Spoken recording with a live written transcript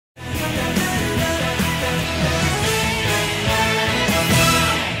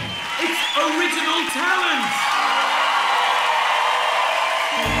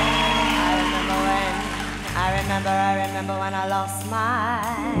remember when I lost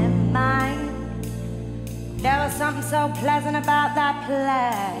my mind. There was something so pleasant about that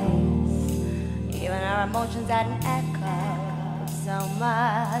place. Even our emotions had an echo of so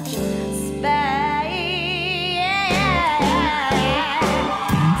much space.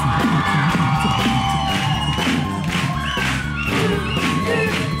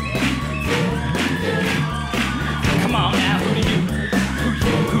 Come on now,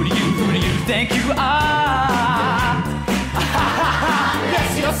 who do you think you are?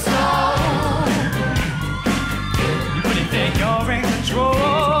 Yes, you're so. You really think you're in control.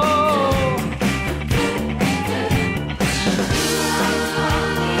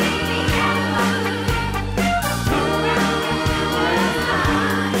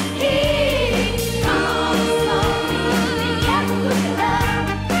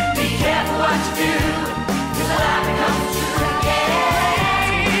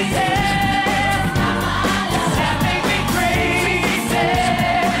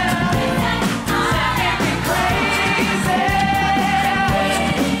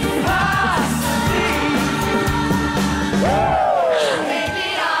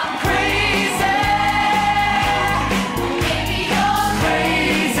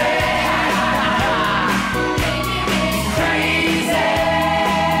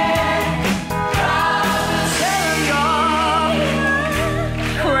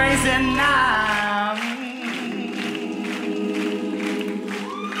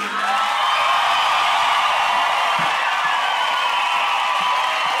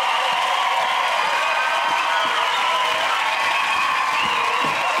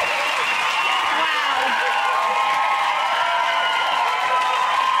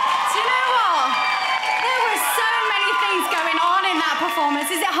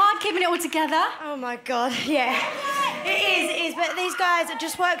 Is it hard keeping it all together? Oh my God, yeah. It is, but these guys have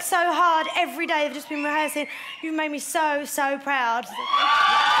just worked so hard every day. They've just been rehearsing. You've made me so, so proud.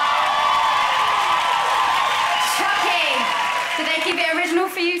 Chucky, did they keep it original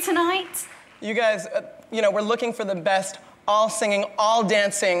for you tonight? You guys, you know, we're looking for the best all singing, all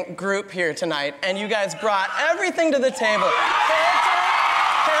dancing group here tonight, and you guys brought everything to the table.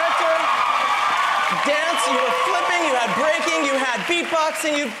 Character, dance, you were flipping, you had breaking, you had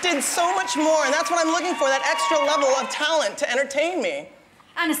beatboxing, you did so much more, and that's what I'm looking for, that extra level of talent to entertain me.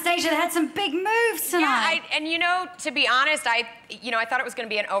 Anastasia had some big moves tonight. Yeah, and you know, to be honest, I thought it was going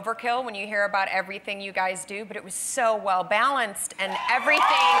to be an overkill when you hear about everything you guys do, but it was so well balanced and everything. It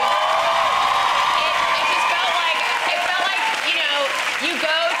felt like, you know, you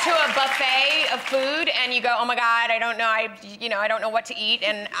go to a buffet of food and you go, oh my God, I don't know, I don't know what to eat,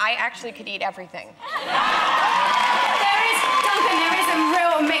 and I actually could eat everything. There is a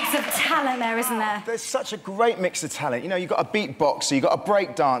real mix of talent there, isn't there? There's such a great mix of talent. You know, you've got a beatboxer, you've got a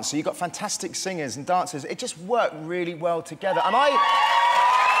break dancer, you've got fantastic singers and dancers. It just worked really well together. And I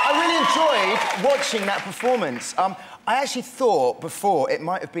really enjoyed watching that performance. I actually thought before it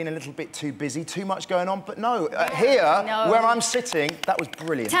might have been a little bit too busy, too much going on, but no, here, where I'm sitting, that was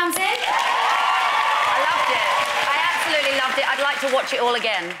brilliant. Townsend? I loved it. I absolutely loved it. I'd like to watch it all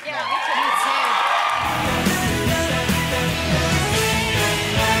again. Yeah, me too.